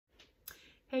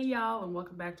Hey y'all, and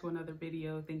welcome back to another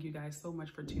video. Thank you guys so much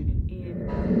for tuning in.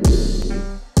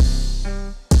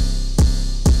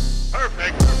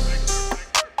 Perfect.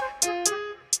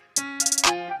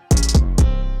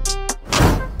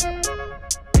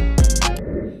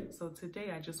 So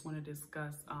today I just want to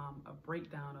discuss a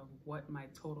breakdown of what my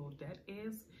total debt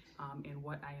is and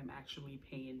what I am actually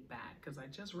paying back, because I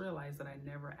just realized that I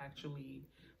never actually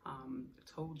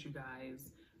told you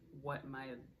guys what my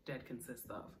debt consists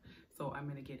of. So I'm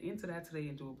going to get into that today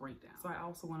and do a breakdown. So I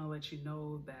also want to let you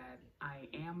know that I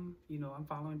am, I'm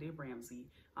following Dave Ramsey.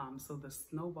 So the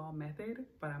Snowball method,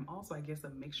 but I'm also, I guess, a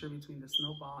mixture between the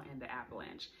Snowball and the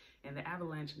Avalanche. And the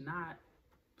Avalanche, not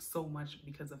so much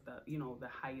because of the, the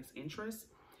highest interest,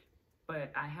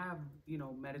 but I have,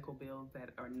 medical bills that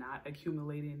are not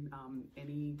accumulating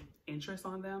any interest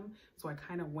on them. So I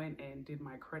kind of went and did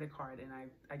my credit card, and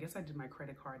I guess I did my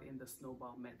credit card in the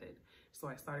Snowball method. So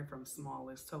I started from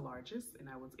smallest to largest, and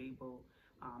I was able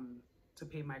to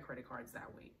pay my credit cards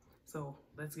that way. So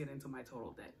let's get into my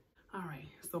total debt. All right,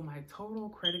 so my total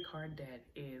credit card debt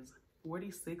is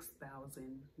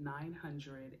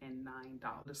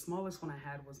 $46,909. The smallest one I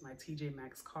had was my TJ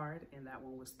Maxx card, and that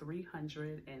one was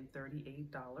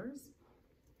 $338.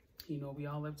 We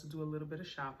all love to do a little bit of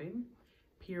shopping.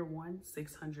 Pier 1,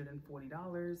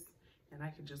 $640. And I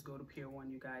could just go to Pier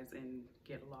 1, you guys, and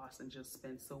get lost and just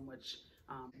spend so much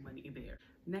money there.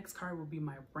 Next card will be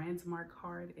my Brandsmart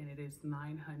card, and it is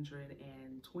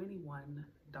 $921.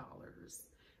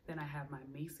 Then I have my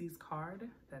Macy's card,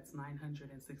 that's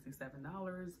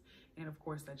 $967. And of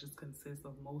course, that just consists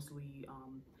of mostly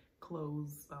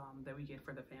clothes that we get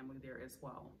for the family there as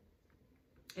well.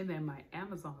 And then my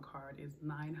Amazon card is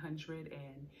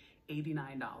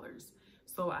 $989.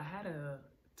 So I had to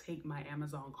take my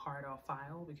Amazon card off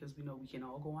file because we know we can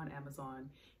all go on Amazon.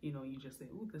 You just say,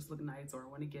 ooh, this looks nice, or I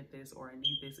want to get this, or I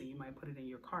need this, and you might put it in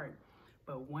your cart.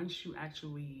 But once you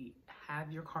actually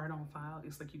have your card on file,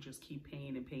 it's like you just keep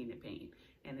paying and paying and paying,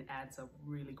 and it adds up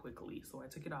really quickly. So I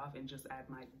took it off and just add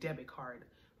my debit card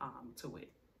to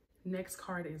it. Next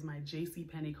card is my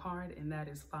JCPenney card, and that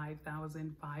is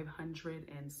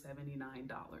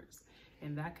 $5,579.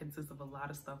 And that consists of a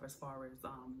lot of stuff as far as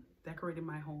decorating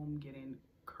my home, getting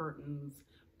curtains,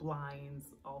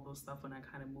 blinds, all those stuff when I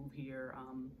kind of moved here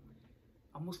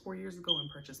almost 4 years ago and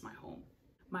purchased my home.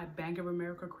 My Bank of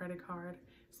America credit card.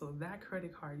 So that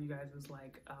credit card, you guys, is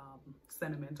like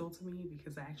sentimental to me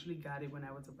because I actually got it when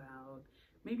I was about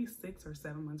maybe 6 or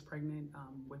 7 months pregnant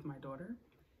with my daughter.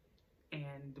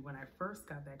 And when I first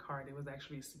got that card, it was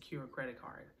actually a secure credit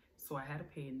card. So I had to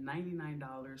pay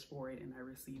 $99 for it, and I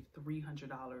received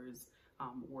 $300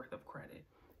 worth of credit.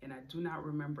 And I do not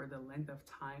remember the length of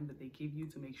time that they give you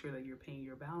to make sure that you're paying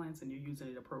your balance and you're using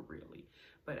it appropriately.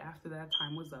 But after that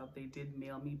time was up, they did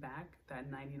mail me back that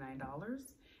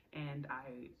 $99, and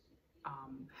I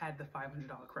had the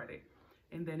 $500 credit.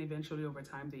 And then eventually over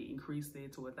time, they increased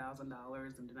it to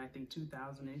 $1,000, and then I think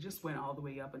 $2,000. It just went all the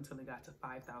way up until it got to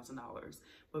 $5,000.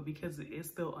 But because it is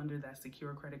still under that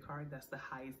secure credit card, that's the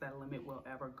highest that limit will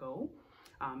ever go.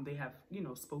 They have,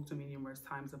 spoke to me numerous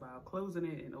times about closing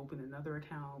it and opening another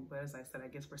account. But as I said, I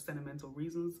guess for sentimental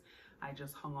reasons, I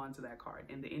just hung on to that card.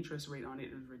 And the interest rate on it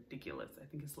is ridiculous. I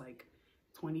think it's like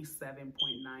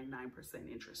 27.99%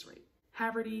 interest rate.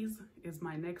 Haverty's is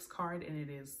my next card, and it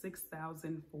is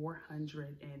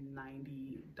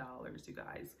 $6,490, you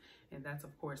guys. And that's,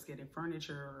 of course, getting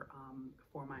furniture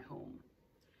for my home.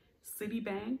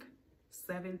 Citibank,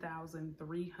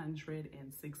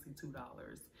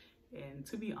 $7,362. And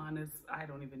to be honest, I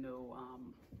don't even know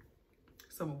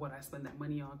some of what I spend that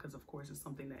money on because, of course, it's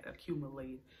something that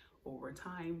accumulates over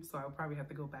time. So I'll probably have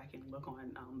to go back and look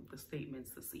on the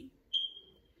statements to see.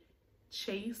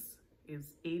 Chase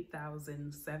is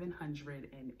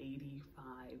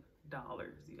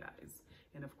 $8,785, you guys.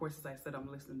 And of course, as I said, I'm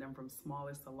listing them from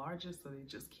smallest to largest, so they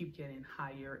just keep getting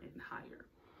higher and higher.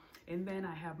 And then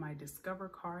I have my Discover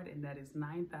card, and that is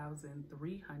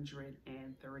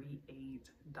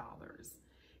 $9,338.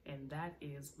 And that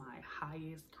is my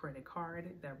highest credit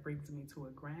card. That brings me to a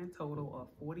grand total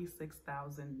of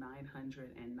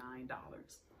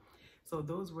 $46,909. So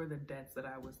those were the debts that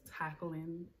I was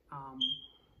tackling,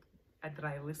 that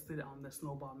I listed on the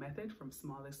Snowball method from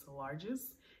smallest to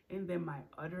largest. And then my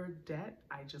other debt,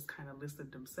 I just kind of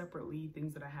listed them separately.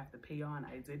 Things that I have to pay on,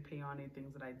 I did pay on it.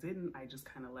 Things that I didn't, I just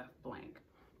kind of left blank.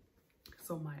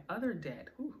 So my other debt,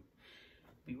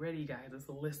 be ready, you guys, it's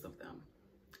a list of them.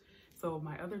 So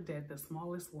my other debt, the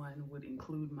smallest one would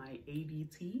include my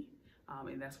ADT,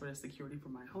 and that's for the security for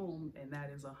my home, and that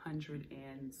is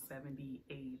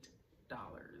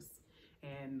 $178.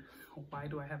 And why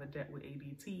do I have a debt with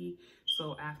ADT?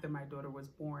 So after my daughter was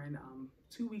born,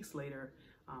 2 weeks later,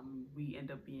 we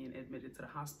ended up being admitted to the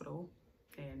hospital,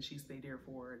 and she stayed there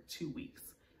for 2 weeks.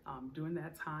 During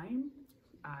that time,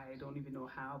 I don't even know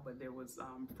how, but there was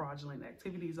fraudulent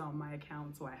activities on my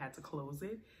account, so I had to close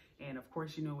it. And of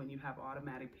course, you know, when you have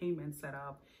automatic payments set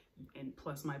up, and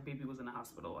plus my baby was in the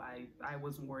hospital, I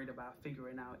wasn't worried about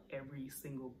figuring out every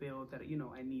single bill that, you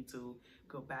know, I need to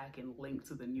go back and link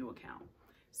to the new account.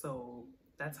 So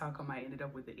that's how come I ended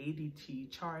up with the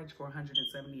ADT charge for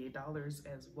 $178,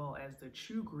 as well as the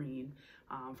True Green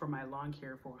for my lawn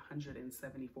care for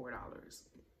 $174.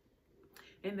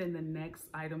 And then the next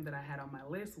item that I had on my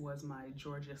list was my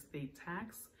Georgia state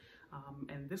tax.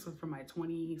 And this was for my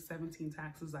 2017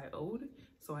 taxes I owed.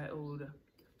 So I owed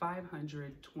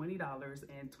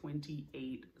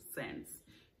 $520.28,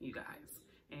 you guys.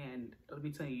 And let me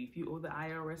tell you, if you owe the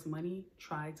IRS money,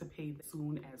 try to pay as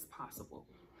soon as possible.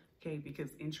 Okay,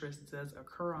 because interest does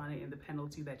occur on it, and the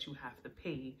penalty that you have to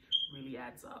pay really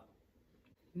adds up.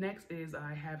 Next is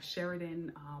I have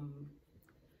Sheridan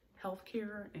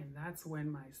Healthcare, and that's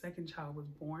when my second child was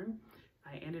born.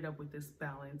 I ended up with this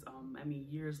balance,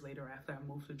 years later after I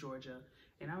moved to Georgia,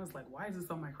 and I was like, why is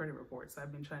this on my credit report? So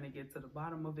I've been trying to get to the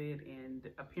bottom of it, and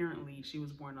apparently she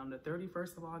was born on the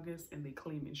 31st of August, and they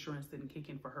claim insurance didn't kick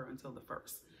in for her until the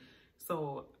 1st.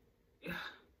 So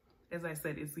as I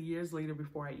said, it's years later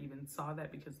before I even saw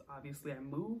that, because obviously I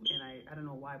moved, and I don't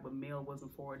know why, but mail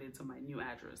wasn't forwarded to my new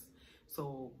address.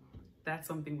 So that's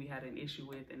something we had an issue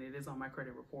with, and it is on my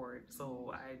credit report.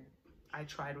 So I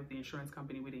tried with the insurance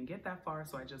company. We didn't get that far,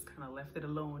 so I just kind of left it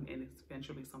alone, and it's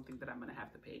eventually something that I'm gonna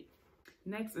have to pay.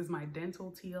 Next is my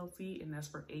dental TLC, and that's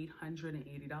for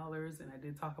 $880. And I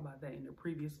did talk about that in the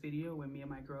previous video when me and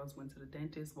my girls went to the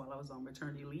dentist while I was on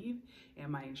maternity leave,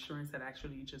 and my insurance had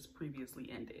actually just previously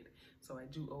ended. So I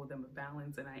do owe them a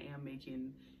balance, and I am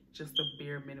making just a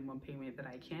bare minimum payment that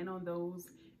I can on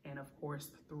those, and of course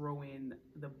throw in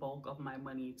the bulk of my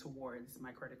money towards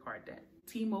my credit card debt.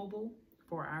 T-Mobile,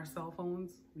 for our cell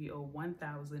phones, we owe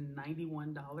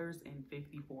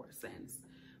 $1,091.54.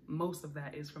 Most of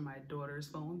that is for my daughter's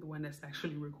phone, the one that's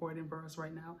actually recording for us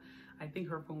right now. I think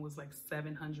her phone was like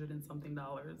 $700 and something.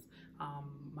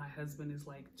 My husband is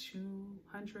like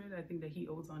 $200, I think, that he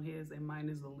owes on his, and mine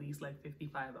is the least, like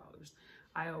 $55.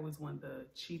 I always want the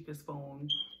cheapest phone,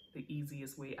 the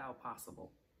easiest way out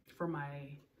possible. For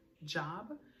my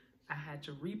job, I had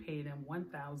to repay them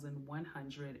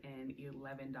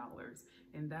 $1,111,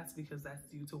 and that's because that's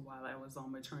due to while I was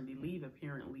on maternity leave,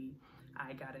 apparently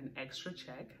I got an extra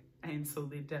check, and so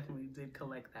they definitely did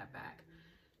collect that back.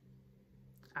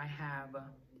 I have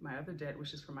my other debt,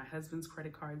 which is for my husband's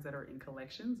credit cards that are in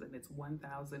collections, and it's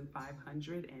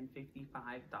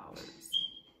 $1,555.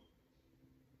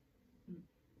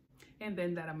 And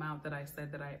then that amount that I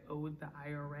said that I owed the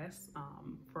IRS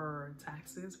for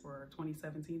taxes, for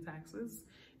 2017 taxes,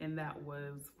 and that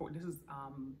was for, this is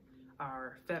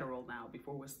our federal now,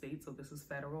 before it was state, so this is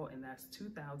federal, and that's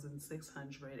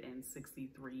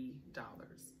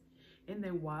 $2,663. And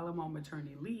then while I'm on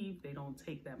maternity leave, they don't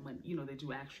take that money. You know, they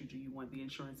do ask you, do you want the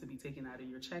insurance to be taken out of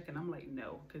your check? And I'm like,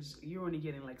 no, because you're only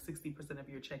getting like 60% of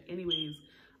your check anyways.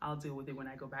 I'll deal with it when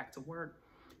I go back to work.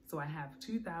 So I have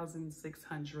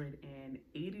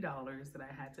 $2,680 that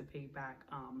I had to pay back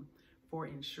for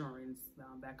insurance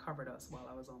that covered us while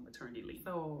I was on maternity leave.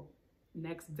 So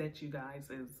next debt, you guys,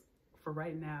 is, for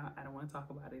right now, I don't want to talk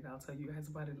about it. I'll tell you guys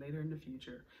about it later in the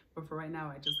future. But for right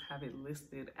now, I just have it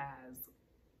listed as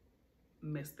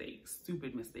mistake,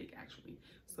 stupid mistake actually.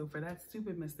 So for that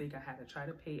stupid mistake, I had to try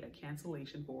to pay a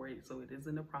cancellation for it. So it is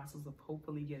in the process of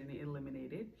hopefully getting it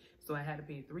eliminated. So I had to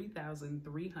pay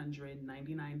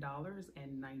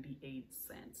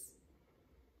 $3,399.98.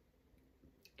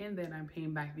 And then I'm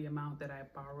paying back the amount that I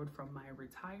borrowed from my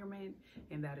retirement,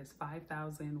 and that is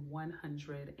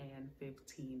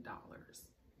 $5,115.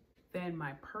 Then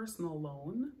my personal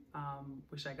loan,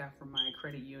 which I got from my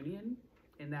credit union,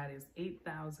 and that is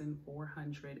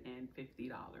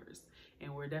 $8,450.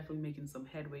 And we're definitely making some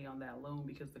headway on that loan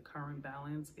because the current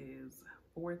balance is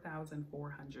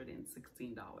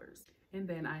 $4,416. And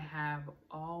then I have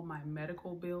all my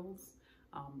medical bills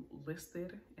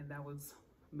listed, and that was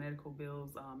medical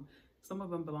bills. Some of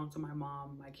them belong to my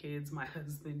mom, my kids, my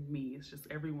husband, me. It's just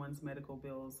everyone's medical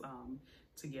bills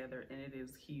together, and it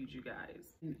is huge, you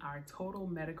guys. And our total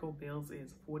medical bills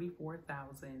is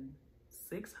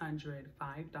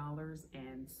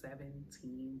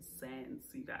 $44,605.17,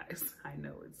 you guys. I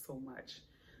know, it's so much.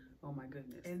 Oh my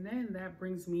goodness. And then that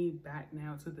brings me back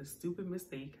now to the stupid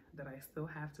mistake that I still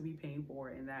have to be paying for,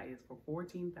 and that is for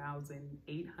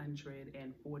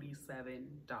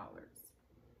 $14,847.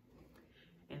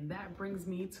 And that brings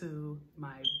me to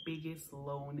my biggest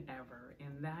loan ever,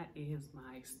 and that is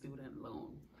my student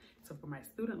loan. So for my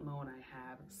student loan, I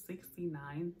have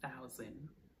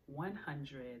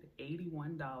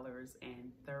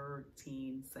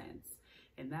 $69,181.13.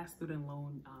 And that student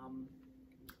loan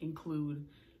include,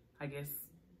 I guess,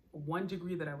 one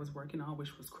degree that I was working on,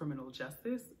 which was criminal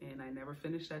justice, and I never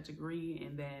finished that degree.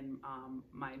 And then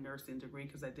my nursing degree,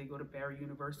 because I did go to Barry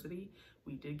University.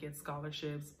 We did get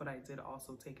scholarships, but I did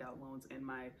also take out loans. In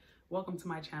my welcome to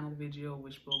my channel video,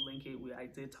 which we'll link it, I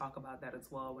did talk about that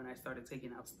as well when I started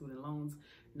taking out student loans,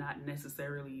 not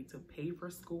necessarily to pay for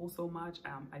school so much.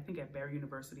 I think at Barry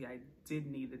University, I did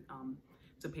need it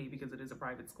to pay because it is a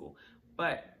private school,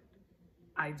 but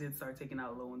I did start taking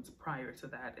out loans prior to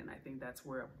that, and I think that's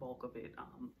where a bulk of it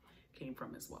came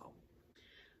from as well.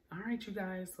 All right, you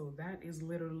guys, so that is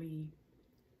literally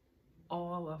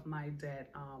all of my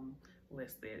debt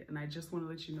listed. And I just want to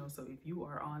let you know, so if you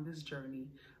are on this journey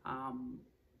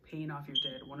paying off your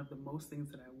debt, one of the most things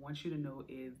that I want you to know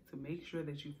is to make sure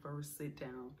that you first sit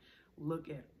down, look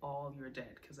at all your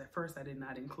debt, because at first I did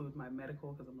not include my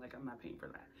medical because I'm like, I'm not paying for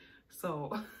that.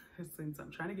 So since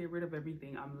I'm trying to get rid of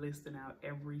everything, I'm listing out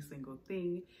every single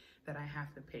thing that I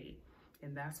have to pay.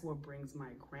 And that's what brings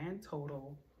my grand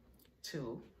total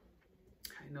to,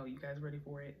 I know you guys ready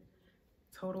for it,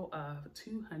 total of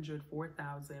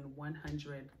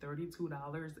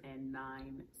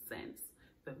 $204,132.09.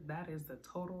 So that is the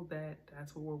total debt.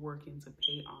 That's what we're working to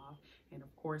pay off. And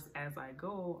of course, as I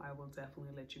go, I will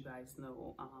definitely let you guys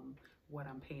know what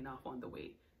I'm paying off on the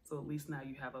way. So at least now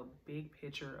you have a big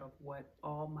picture of what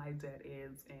all my debt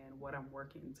is and what I'm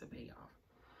working to pay off.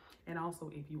 And also,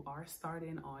 if you are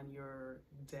starting on your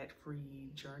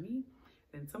debt-free journey,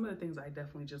 then some of the things I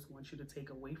definitely just want you to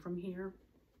take away from here.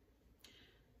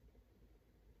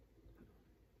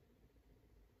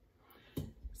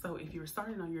 So if you're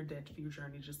starting on your debt-free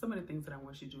journey, just some of the things that I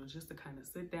want you to do is just to kind of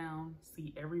sit down,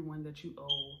 see everyone that you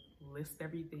owe, list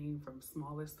everything from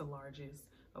smallest to largest.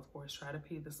 Of course, try to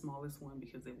pay the smallest one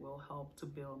because it will help to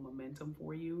build momentum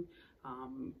for you,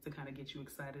 to kind of get you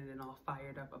excited and all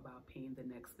fired up about paying the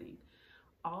next thing.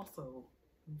 Also,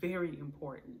 very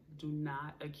important, do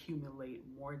not accumulate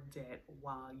more debt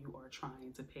while you are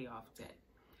trying to pay off debt.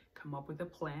 Come up with a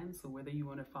plan. So whether you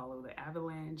want to follow the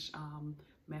avalanche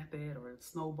method or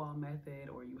snowball method,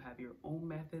 or you have your own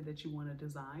method that you want to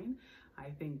design, I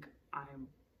think I'm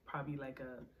probably like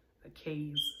a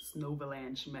K's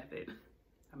snowvalanche method.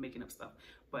 I'm making up stuff,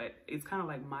 but it's kind of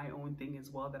like my own thing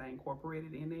as well that I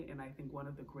incorporated in it. And I think one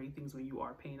of the great things when you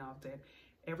are paying off debt,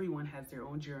 everyone has their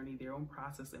own journey, their own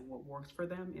process, and what works for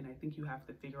them. And I think you have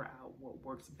to figure out what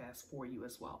works best for you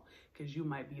as well, because you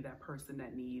might be that person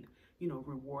that need,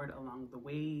 reward along the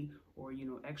way, or,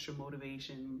 extra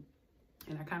motivation.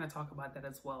 And I kind of talk about that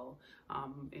as well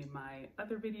in my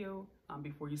other video,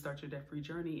 before you start your debt-free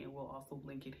journey, and we'll also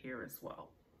link it here as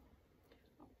well.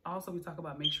 Also, we talk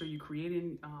about make sure you're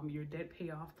creating your debt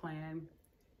payoff plan.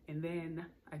 And then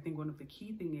I think one of the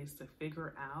key things is to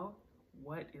figure out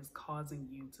what is causing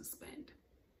you to spend.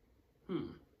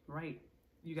 Right?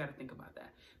 You got to think about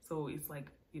that. So it's like,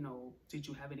 did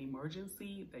you have an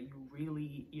emergency that you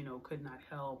really, could not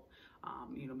help?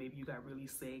 Maybe you got really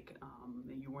sick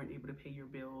and you weren't able to pay your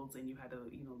bills and you had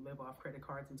to, live off credit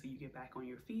cards until you get back on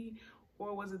your feet?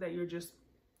 Or was it that you're just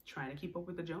trying to keep up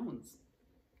with the Jones?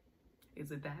 Is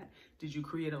it that? Did you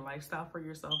create a lifestyle for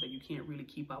yourself that you can't really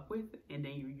keep up with, and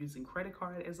then you're using credit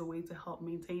card as a way to help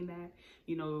maintain that?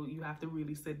 You have to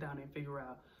really sit down and figure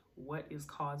out what is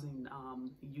causing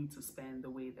you to spend the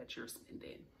way that you're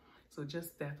spending. So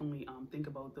just definitely think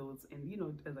about those. And,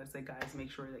 as I said, guys,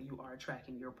 make sure that you are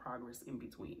tracking your progress in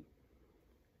between.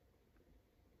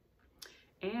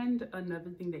 And another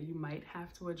thing that you might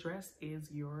have to address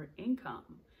is your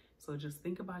income. So just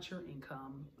think about your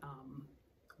income,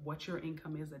 what your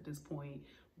income is at this point,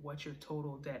 what your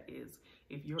total debt is.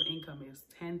 If your income is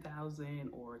 $10,000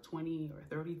 or $20,000 or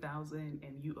 $30,000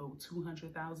 and you owe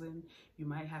 $200,000, you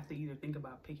might have to either think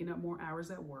about picking up more hours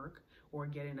at work or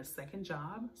getting a second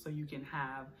job so you can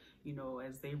have,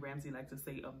 as Dave Ramsey likes to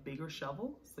say, a bigger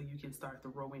shovel so you can start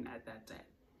throwing at that debt.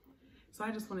 So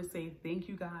I just want to say thank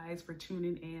you guys for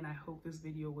tuning in. I hope this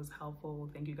video was helpful.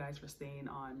 Thank you guys for staying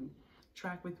on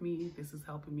track with me. This is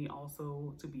helping me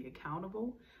also to be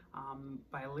accountable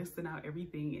by listing out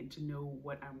everything and to know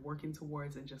what I'm working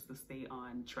towards and just to stay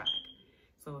on track.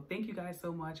 So thank you guys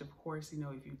so much. Of course,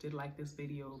 if you did like this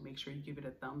video, make sure you give it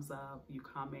a thumbs up, you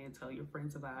comment, tell your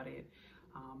friends about it,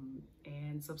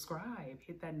 and subscribe,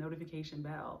 hit that notification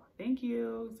bell. Thank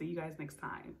you. See you guys next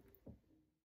time.